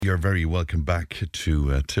You're very welcome back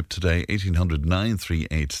to Tip today, 1800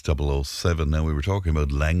 938 007. Now, we were talking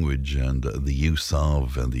about language and the use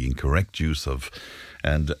of and the incorrect use of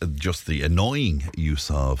and just the annoying use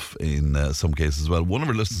of in some cases as well. One of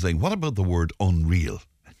our listeners saying, what about the word unreal?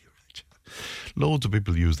 And you're right. Loads of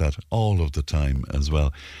people use that all of the time as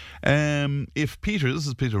well. If Peter, this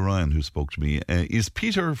is Peter Ryan who spoke to me, is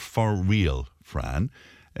Peter for real, Fran?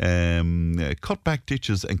 Cut back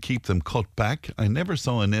ditches and keep them cut back. I never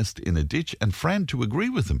saw a nest in a ditch, and Fran to agree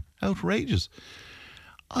with him. Outrageous.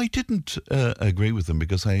 I didn't agree with him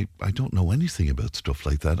because I don't know anything about stuff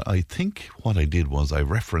like that. I think what I did was I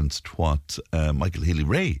referenced what Michael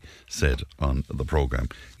Healy-Rae said on the programme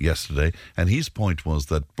yesterday, and his point was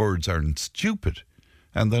that birds aren't stupid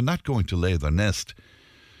and they're not going to lay their nest,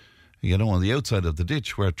 you know, on the outside of the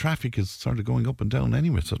ditch where traffic is sort of going up and down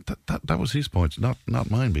anyway. So that was his point, not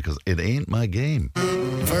mine, because it ain't my game.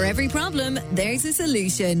 For every problem, there's a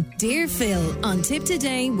solution. Dear Phil, on Tip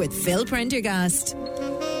Today with Phil Prendergast.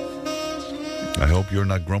 I hope you're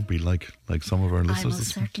not grumpy like some of our listeners. I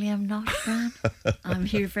most certainly am not, Fran. I'm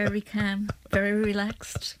here very calm, very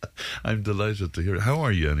relaxed. I'm delighted to hear it. How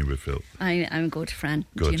are you anyway, Phil? I'm good, Fran.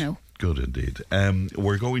 Good. Do you know? Good indeed.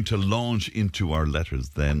 We're going to launch into our letters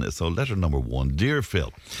then. So letter number 1. Dear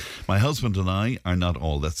Phil, my husband and I are not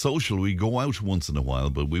all that social. We go out once in a while,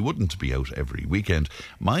 but we wouldn't be out every weekend.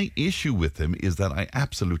 My issue with him is that I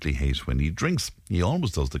absolutely hate when he drinks. He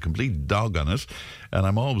always does the complete dog on it, and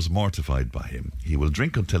I'm always mortified by him. He will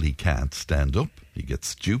drink until he can't stand up. He gets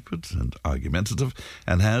stupid and argumentative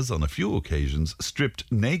and has, on a few occasions,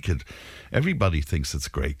 stripped naked. Everybody thinks it's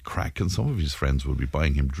great crack, and some of his friends will be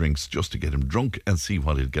buying him drinks just to get him drunk and see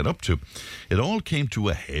what he'll get up to. It all came to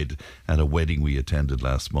a head at a wedding we attended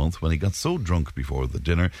last month when he got so drunk before the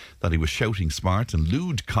dinner that he was shouting smart and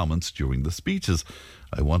lewd comments during the speeches.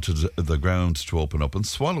 I wanted the ground to open up and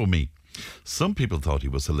swallow me. Some people thought he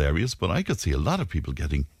was hilarious, but I could see a lot of people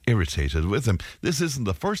getting irritated with him. This isn't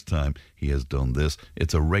the first time he has done this.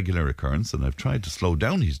 It's a regular occurrence, and I've tried to slow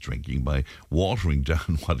down his drinking by watering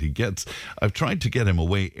down what he gets. I've tried to get him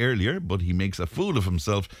away earlier, but he makes a fool of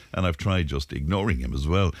himself, and I've tried just ignoring him as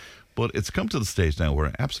well. But it's come to the stage now where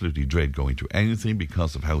I absolutely dread going to anything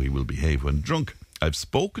because of how he will behave when drunk. I've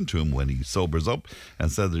spoken to him when he sobers up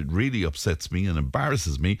and said that it really upsets me and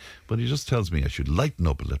embarrasses me, but he just tells me I should lighten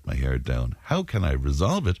up and let my hair down. How can I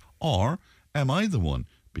resolve it, or am I the one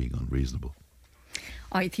being unreasonable?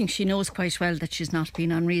 I think she knows quite well that she's not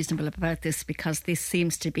being unreasonable about this, because this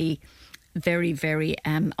seems to be very, very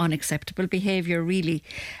unacceptable behaviour, really.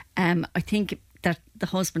 I think that the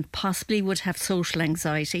husband possibly would have social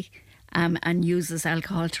anxiety and uses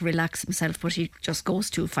alcohol to relax himself, but he just goes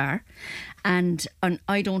too far. And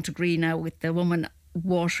I don't agree now with the woman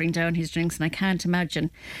watering down his drinks, and I can't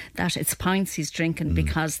imagine that it's pints he's drinking,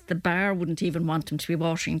 because the bar wouldn't even want him to be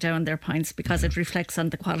watering down their pints, because it reflects on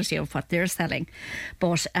the quality of what they're selling.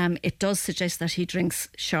 But it does suggest that he drinks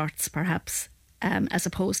shorts, perhaps, as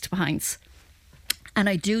opposed to pints. And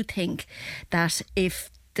I do think that if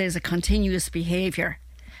there's a continuous behaviour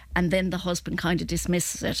and then the husband kind of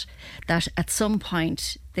dismisses it, that at some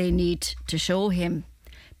point they need to show him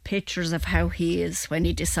pictures of how he is when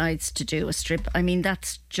he decides to do a strip. I mean,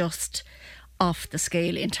 that's just off the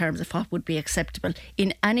scale in terms of what would be acceptable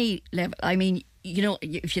in any level. I mean, you know,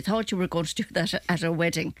 if you thought you were going to do that at a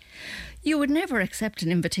wedding, you would never accept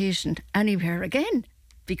an invitation anywhere again,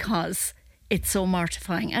 because it's so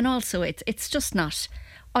mortifying. And also it's just not,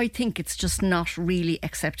 I think it's just not really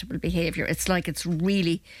acceptable behaviour. It's like it's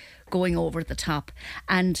really going over the top.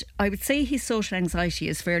 And I would say his social anxiety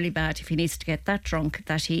is fairly bad if he needs to get that drunk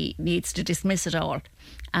that he needs to dismiss it all.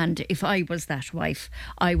 And if I was that wife,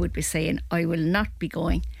 I would be saying, I will not be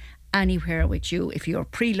going anywhere with you if you're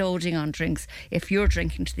preloading on drinks, if you're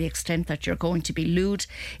drinking to the extent that you're going to be lewd,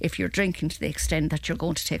 if you're drinking to the extent that you're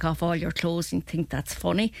going to take off all your clothes and think that's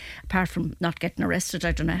funny, apart from not getting arrested.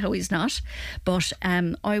 I don't know how he's not, but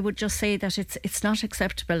I would just say that it's not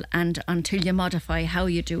acceptable, and until you modify how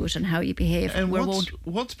you do it and how you behave. And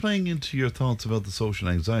what's playing into your thoughts about the social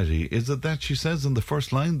anxiety? Is it that she says in the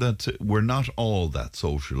first line that we're not all that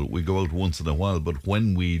social, we go out once in a while, but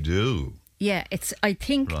when we do... Yeah, I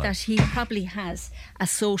think that he probably has a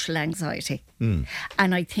social anxiety. And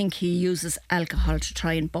I think he uses alcohol to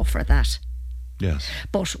try and buffer that. Yes.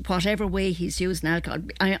 But whatever way he's using alcohol,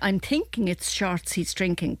 I'm thinking it's shorts he's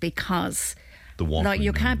drinking, because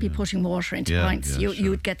you can't be putting water into pints. You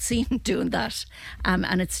would get seen doing that.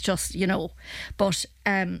 And it's just, you know. But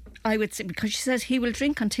I would say, because she says he will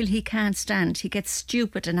drink until he can't stand. He gets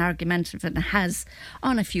stupid and argumentative and has,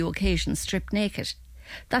 on a few occasions, stripped naked.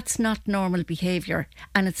 That's not normal behaviour,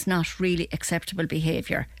 and it's not really acceptable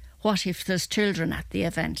behaviour. What if there's children at the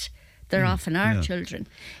event? There often are children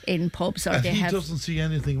in pubs, or and they he have. doesn't see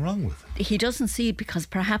anything wrong with it. He doesn't see it because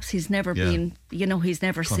perhaps he's never been, he's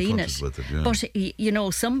never seen it. Confronted with it, yeah.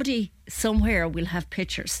 But, somebody somewhere will have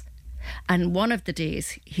pictures. And one of the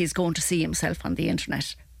days he's going to see himself on the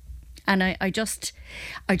internet. And I just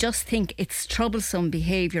think it's troublesome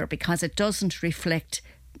behaviour because it doesn't reflect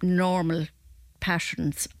normal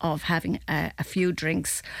patterns of having a few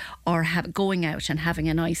drinks or going out and having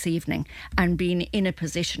a nice evening and being in a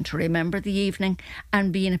position to remember the evening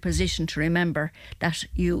and be in a position to remember that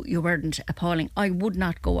you weren't appalling. I would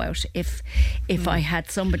not go out if I had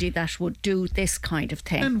somebody that would do this kind of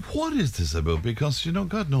thing. And what is this about? Because,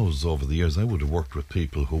 God knows over the years I would have worked with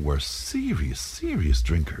people who were serious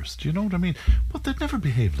drinkers. Do you know what I mean? But they'd never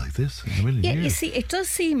behaved like this in a million years. You see, it does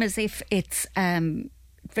seem as if it's...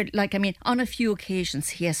 on a few occasions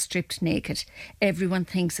he has stripped naked. Everyone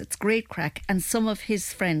thinks it's great crack, and some of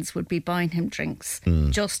his friends would be buying him drinks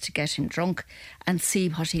just to get him drunk and see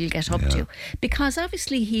what he'll get up to. Because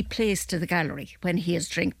obviously he plays to the gallery when he has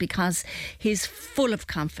drink because he's full of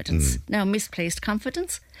confidence. Now, misplaced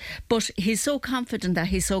confidence, but he's so confident that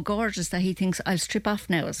he's so gorgeous that he thinks, I'll strip off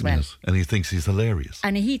now as well. Yes, and he thinks he's hilarious.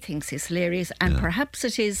 And perhaps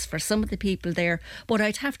it is for some of the people there, but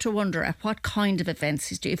I'd have to wonder at what kind of events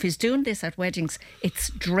he's doing. If he's doing this at weddings, it's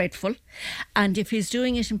dreadful. And if he's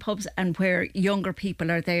doing it in pubs and where younger people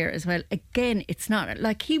are there as well, again, it's not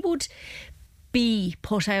like he would be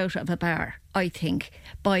put out of a bar, I think,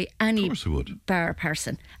 by any bar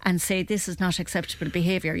person and say this is not acceptable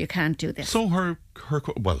behaviour, you can't do this. So her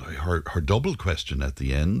double question at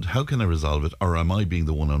the end, how can I resolve it, or am I being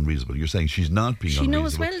the one unreasonable? You're saying she's not being unreasonable. She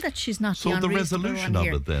knows well that she's not being unreasonable. So the resolution of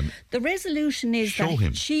it then? The resolution is that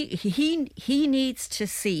he needs to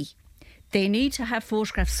see, they need to have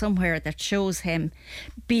photographs somewhere that shows him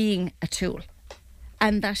being a tool.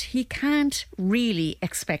 And that he can't really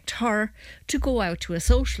expect her to go out to a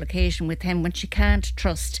social occasion with him when she can't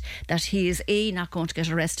trust that he is not going to get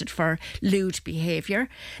arrested for lewd behaviour,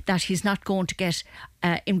 that he's not going to get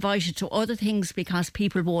invited to other things because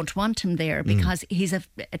people won't want him there because he's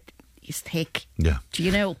thick. Yeah. Do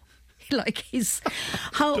you know? Like he's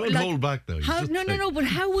don't hold back now. No. But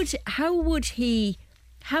how would he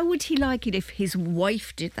like it if his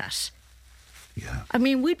wife did that? Yeah. I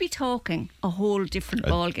mean, we'd be talking a whole different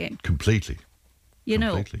ballgame. Completely.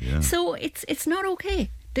 Yeah. So it's not okay.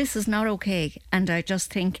 This is not okay. And I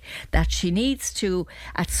just think that she needs to,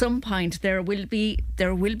 at some point, there will be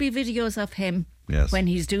videos of him when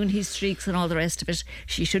he's doing his streaks and all the rest of it.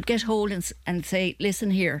 She should get hold and say,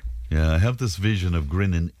 listen here. Yeah, I have this vision of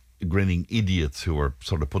grinning idiots who are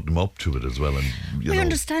sort of putting him up to it as well. And I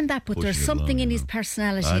understand that, but there's something in his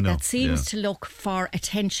personality that seems to look for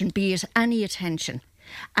attention, be it any attention,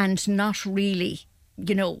 and not really,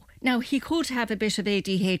 Now, he could have a bit of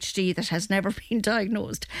ADHD that has never been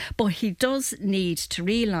diagnosed, but he does need to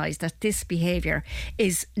realise that this behaviour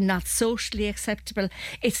is not socially acceptable.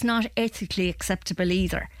 It's not ethically acceptable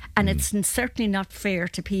either. And it's certainly not fair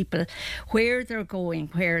to people where they're going,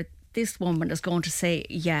 where this woman is going to say,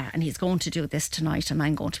 and he's going to do this tonight and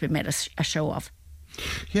I'm going to be made a show of.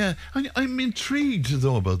 Yeah, I'm intrigued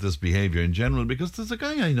though about this behaviour in general, because there's a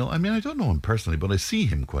guy I know, I don't know him personally, but I see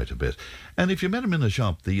him quite a bit. And if you met him in a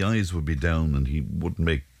shop, the eyes would be down and he wouldn't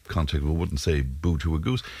make contact, wouldn't say boo to a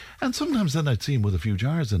goose. And sometimes then I'd see him with a few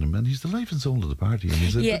jars in him and he's the life and soul of the party. And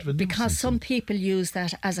he's a bit of a because some people use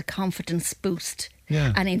that as a confidence boost.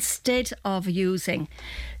 Yeah. And instead of using...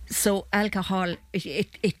 So alcohol,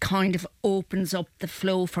 it kind of opens up the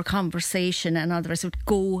flow for conversation, and others would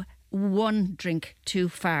go one drink too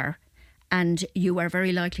far and you are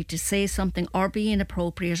very likely to say something or be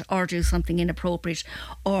inappropriate or do something inappropriate,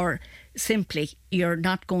 or simply you're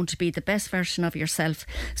not going to be the best version of yourself.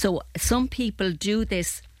 So some people do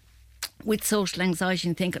this with social anxiety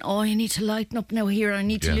and thinking, I need to lighten up now here, I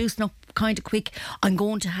need to loosen up kind of quick, I'm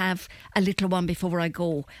going to have a little one before I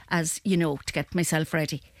go, as to get myself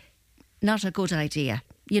ready. Not a good idea.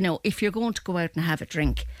 If you're going to go out and have a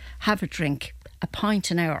drink, a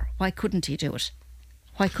pint an hour. Why couldn't he do it?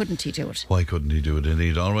 Why couldn't he do it? Why couldn't he do it,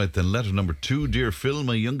 indeed? All right, then, letter number 2. Dear Phil,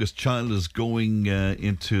 my youngest child is going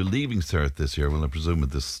into Leaving Cert this year. Well, I presume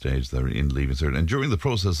at this stage they're in Leaving Cert. And during the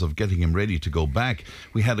process of getting him ready to go back,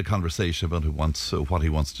 we had a conversation about what he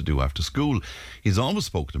wants to do after school. He's always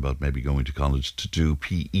spoken about maybe going to college to do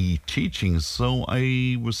PE teaching. So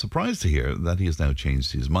I was surprised to hear that he has now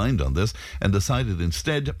changed his mind on this and decided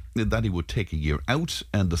instead that he would take a year out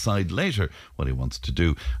and decide later what he wants to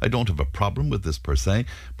do. I don't have a problem with this per se,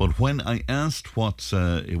 But when I asked what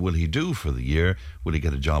will he do for the year, will he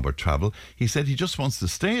get a job or travel, he said he just wants to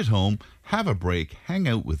stay at home, have a break, hang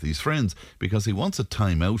out with his friends, because he wants a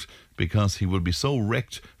time out, because he will be so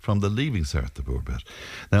wrecked from the leaving cert, the poor bit.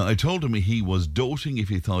 Now, I told him he was doting if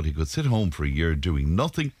he thought he could sit home for a year doing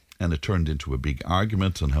nothing, and it turned into a big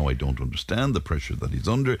argument on how I don't understand the pressure that he's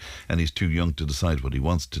under, and he's too young to decide what he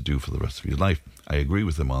wants to do for the rest of his life. I agree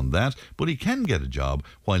with him on that, but he can get a job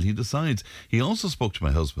while he decides. He also spoke to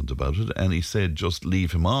my husband about it, and he said just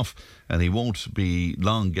leave him off, and he won't be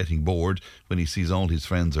long getting bored when he sees all his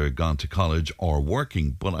friends are gone to college or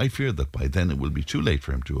working. But I fear that by then it will be too late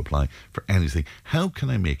for him to apply for anything. How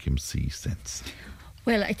can I make him see sense?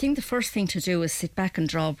 Well, I think the first thing to do is sit back and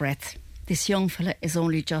draw a breath. This young fella is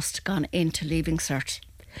only just gone into leaving cert.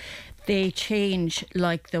 They change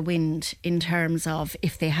like the wind in terms of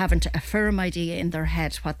if they haven't a firm idea in their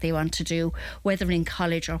head what they want to do, whether in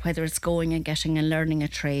college or whether it's going and getting and learning a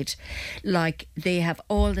trade. Like, they have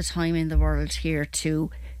all the time in the world here to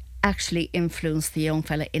actually influence the young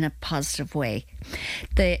fella in a positive way.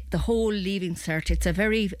 The whole leaving cert, it's a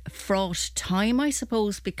very fraught time, I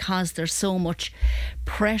suppose, because there's so much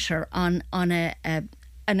pressure on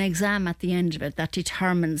an exam at the end of it that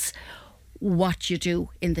determines what you do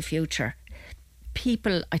in the future.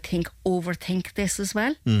 People, I think, overthink this as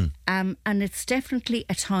well. And it's definitely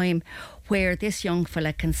a time where this young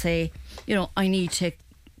fella can say, you know, I need to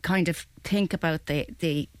kind of think about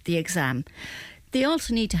the exam. They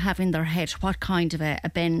also need to have in their head what kind of a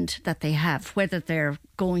bend that they have, whether they're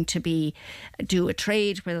going to do a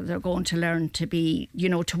trade, whether they're going to learn to be, you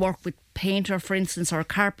know, to work with painter, for instance, or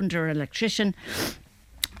carpenter, or electrician.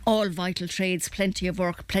 All vital trades, plenty of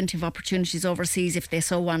work, plenty of opportunities overseas if they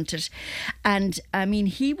so wanted. And I mean,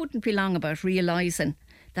 he wouldn't be long about realising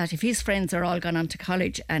that if his friends are all gone on to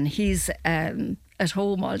college and he's at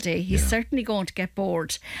home all day, he's certainly going to get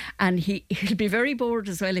bored. And he'll be very bored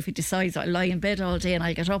as well if he decides I'll lie in bed all day and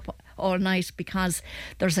I'll get up all night, because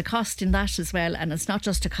there's a cost in that as well. And it's not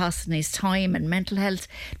just a cost in his time and mental health.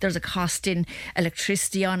 There's a cost in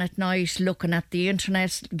electricity on at night, looking at the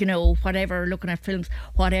internet, you know, whatever, looking at films,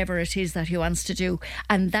 whatever it is that he wants to do.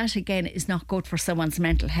 And that again is not good for someone's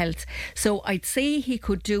mental health. So I'd say he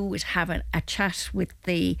could do with having a chat with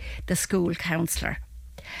the school counsellor.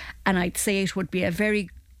 And I'd say it would be a very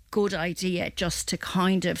good idea just to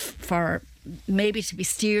kind of, for maybe to be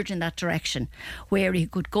steered in that direction, where he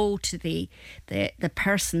could go to the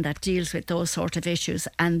person that deals with those sort of issues,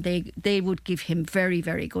 and they would give him very,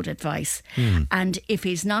 very good advice. And if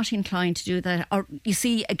he's not inclined to do that, or you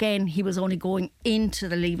see, again, he was only going into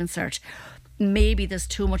the leaving cert, maybe there's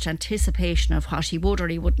too much anticipation of what he would or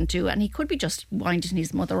he wouldn't do, and he could be just winding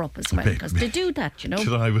his mother up as well, because they do that, you know.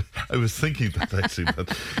 I was thinking that actually,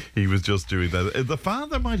 that he was just doing that. The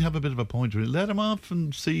father might have a bit of a point. Let him off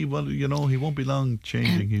and see. Well, you know, he won't be long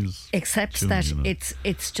changing his. Except tune, that you know.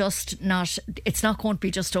 it's just not. It's not going to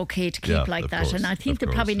be just okay to keep like that. Course, and I think they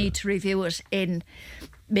probably need to review it in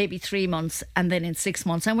maybe 3 months and then in 6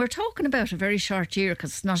 months. And we're talking about a very short year,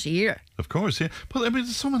 because it's not a year. Of course, yeah. But I mean,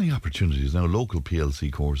 there's so many opportunities now, local PLC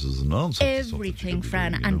courses and all sorts everything, of stuff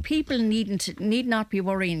Fran. doing, and people need not be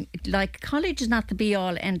worrying. Like, college is not the be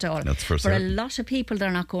all end all. That's for a certain. lot of people,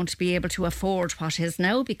 they're not going to be able to afford what has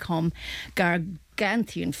now become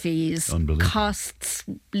gargantuan fees, costs,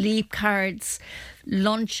 leap cards,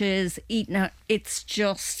 lunches, eating out. It's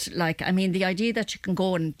just like, I mean, the idea that you can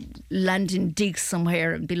go and land in digs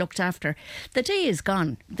somewhere and be looked after, the day is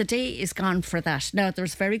gone. The day is gone for that. Now,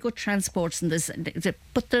 there's very good transports and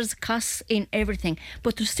but there's costs in everything.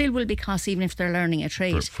 But there still will be costs even if they're learning a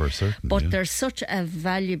trade. For certain. But there's such a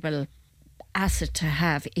valuable asset to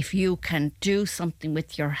have if you can do something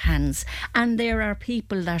with your hands. And there are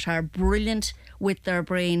people that are brilliant with their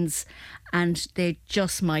brains and they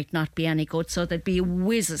just might not be any good, so they'd be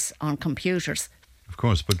whizzes on computers. Of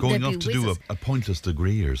course, but going off to do a pointless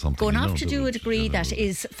degree or something. Going off to do a degree that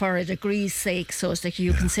is for a degree's sake, so it's like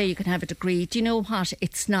you can say you can have a degree. Do you know what?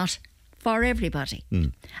 It's not for everybody.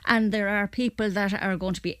 And there are people that are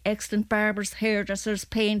going to be excellent barbers, hairdressers,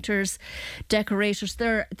 painters, decorators.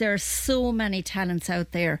 There are so many talents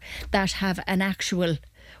out there that have an actual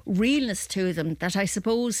realness to them that I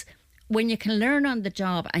suppose when you can learn on the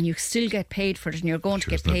job and you still get paid for it and you're going to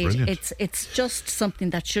get paid, it's just something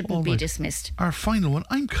that shouldn't be dismissed. Our final one,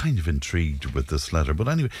 I'm kind of intrigued with this letter, but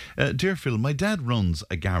anyway, dear Phil, my dad runs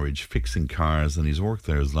a garage fixing cars and he's worked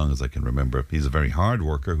there as long as I can remember. He's a very hard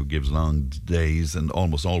worker who gives long days and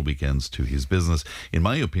almost all weekends to his business. In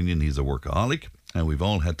my opinion, he's a workaholic. and we've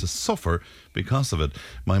all had to suffer because of it.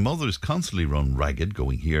 My mother's constantly run ragged,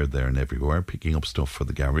 going here, there and everywhere, picking up stuff for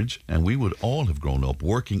the garage, and we would all have grown up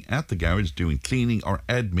working at the garage, doing cleaning or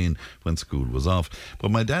admin when school was off.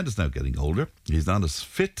 But my dad is now getting older. He's not as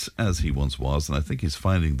fit as he once was, and I think he's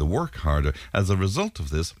finding the work harder. As a result of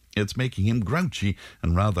this, it's making him grouchy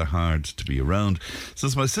and rather hard to be around.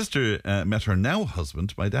 Since my sister met her now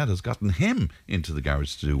husband, my dad has gotten him into the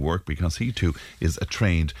garage to do work because he too is a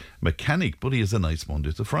trained mechanic. But he has a nice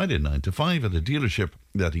Monday to Friday, 9 to 5 at a dealership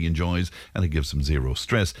that he enjoys, and it gives him zero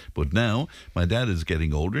stress. But now my dad is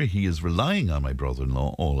getting older. He is relying on my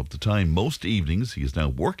brother-in-law all of the time. Most evenings he is now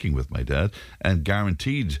working with my dad, and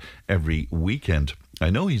guaranteed every weekend. I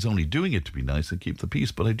know he's only doing it to be nice and keep the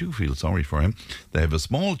peace, but I do feel sorry for him. They have a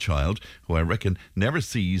small child who I reckon never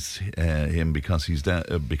sees him because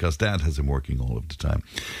dad has him working all of the time.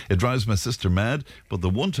 It drives my sister mad, but the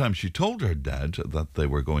one time she told her dad that they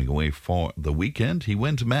were going away for the weekend, he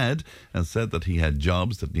went mad and said that he had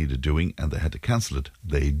jobs that needed doing and they had to cancel it.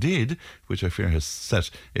 They did, which I fear has set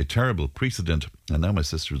a terrible precedent, and now my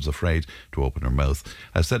sister is afraid to open her mouth.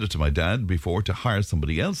 I said it to my dad before to hire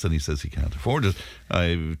somebody else, and he says he can't afford it.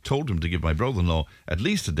 I told him to give my brother-in-law at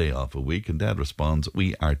least a day off a week, and Dad responds,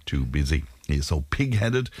 "We are too busy." He is so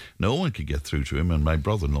pig-headed, no one can get through to him, and my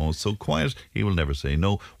brother-in-law is so quiet, he will never say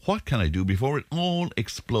no. What can I do before it all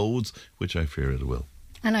explodes, which I fear it will?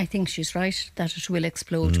 And I think she's right that it will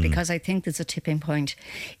explode, because I think there's a tipping point.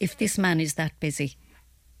 If this man is that busy,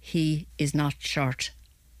 he is not short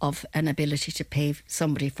of an ability to pay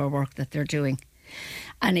somebody for work that they're doing.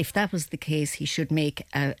 And if that was the case, he should make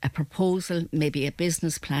a proposal, maybe a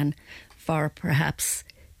business plan for perhaps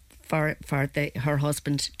for her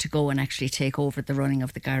husband to go and actually take over the running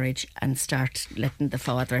of the garage and start letting the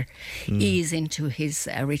father ease into his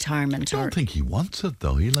retirement. I don't think he wants it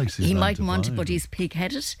though. He likes his He 9 might to want it, 5. but he's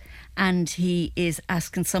pig-headed and he is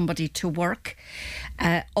asking somebody to work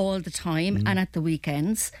all the time and at the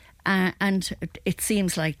weekends, and it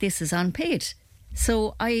seems like this is unpaid.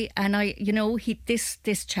 So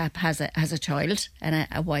this chap has a child and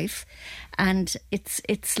a wife, and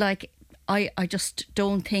it's like I just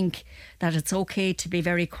don't think that it's okay to be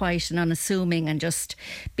very quiet and unassuming and just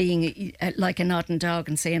being like a nodding dog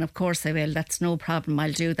and saying, "Of course I will. That's no problem.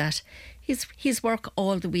 I'll do that." He's work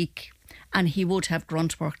all the week. And he would have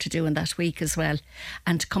grunt work to do in that week as well.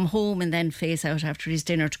 And to come home and then phase out after his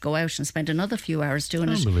dinner to go out and spend another few hours doing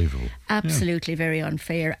it. Unbelievable. Absolutely very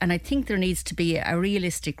unfair. And I think there needs to be a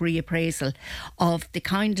realistic reappraisal of the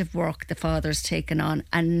kind of work the father's taken on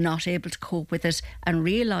and not able to cope with it, and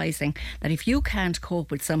realising that if you can't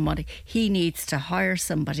cope with somebody, he needs to hire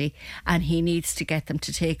somebody and he needs to get them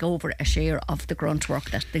to take over a share of the grunt work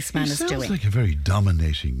that this man is doing. He sounds like a very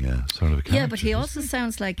dominating sort of a character. Yeah, but he also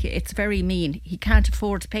sounds like it's very mean. He can't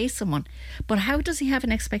afford to pay someone. But how does he have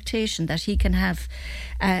an expectation that he can have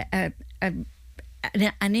an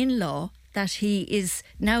in-law that he is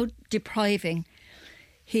now depriving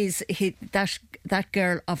that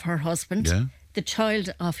girl of her husband, the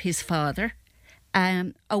child of his father,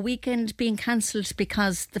 a weekend being cancelled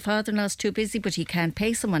because the father-in-law's too busy but he can't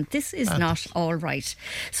pay someone? This is not all right.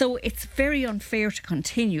 So it's very unfair to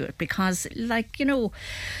continue it because, like, you know,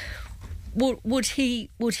 would he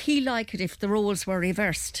like it if the roles were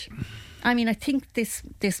reversed? I mean, I think this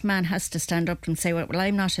man has to stand up and say, well,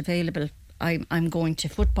 I'm not available. I'm going to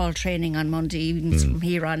football training on Monday evenings from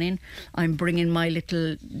here on in. I'm bringing my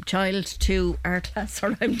little child to art class,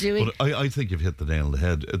 or I'm doing. But I think you've hit the nail on the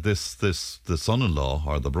head. The son-in-law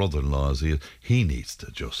or the brother-in-law, he needs to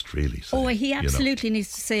just really say. Oh, he absolutely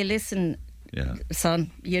needs to say, listen,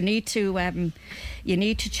 son, you need to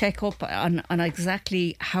check up on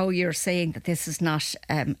exactly how you're saying that this is not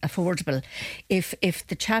affordable. If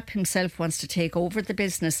the chap himself wants to take over the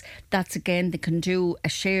business, that's again, they can do a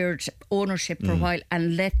shared ownership for a while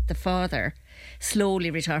and let the father-in-law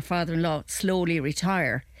slowly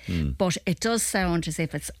retire. But it does sound as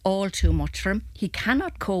if it's all too much for him. He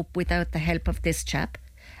cannot cope without the help of this chap.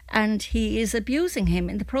 And he is abusing him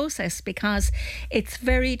in the process, because it's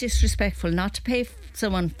very disrespectful not to pay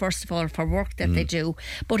someone, first of all, for work that they do,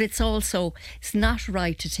 but it's not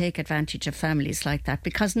right to take advantage of families like that,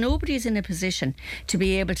 because nobody is in a position to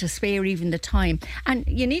be able to spare even the time. And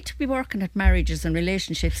you need to be working at marriages and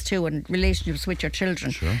relationships too, and relationships with your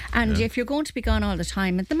children. Sure, and if you're going to be gone all the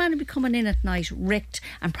time, and the man will be coming in at night wrecked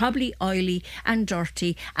and probably oily and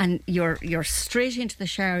dirty, and you're straight into the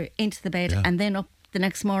shower, into the bed, and then up the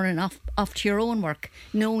next morning off to your own work,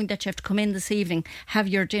 knowing that you have to come in this evening, have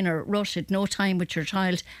your dinner, rush it, no time with your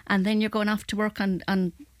child, and then you're going off to work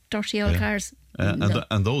on dirty old cars.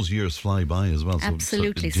 And those years fly by as well.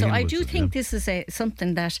 Absolutely. So I do think this is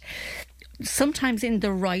something that sometimes in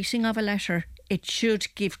the writing of a letter, it should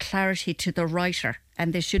give clarity to the writer,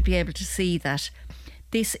 and they should be able to see that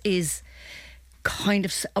this is kind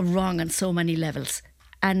of wrong on so many levels.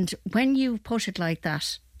 And when you put it like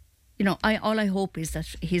that, you know, all I hope is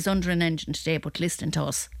that he's under an engine today, but listening to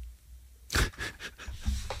us.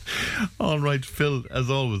 All right, Phil, as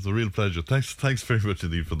always, a real pleasure. Thanks very much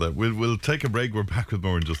indeed for that. We'll take a break. We're back with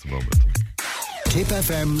more in just a moment. Tipp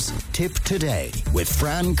FM's Tip Today with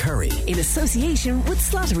Fran Curry. In association with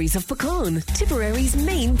Slattery's of Pecan, Tipperary's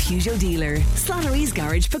main Peugeot dealer. Slattery's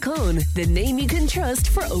Garage Pecan, the name you can trust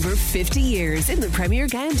for over 50 years in the Premier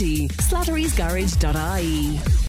County. Slattery'sGarage.ie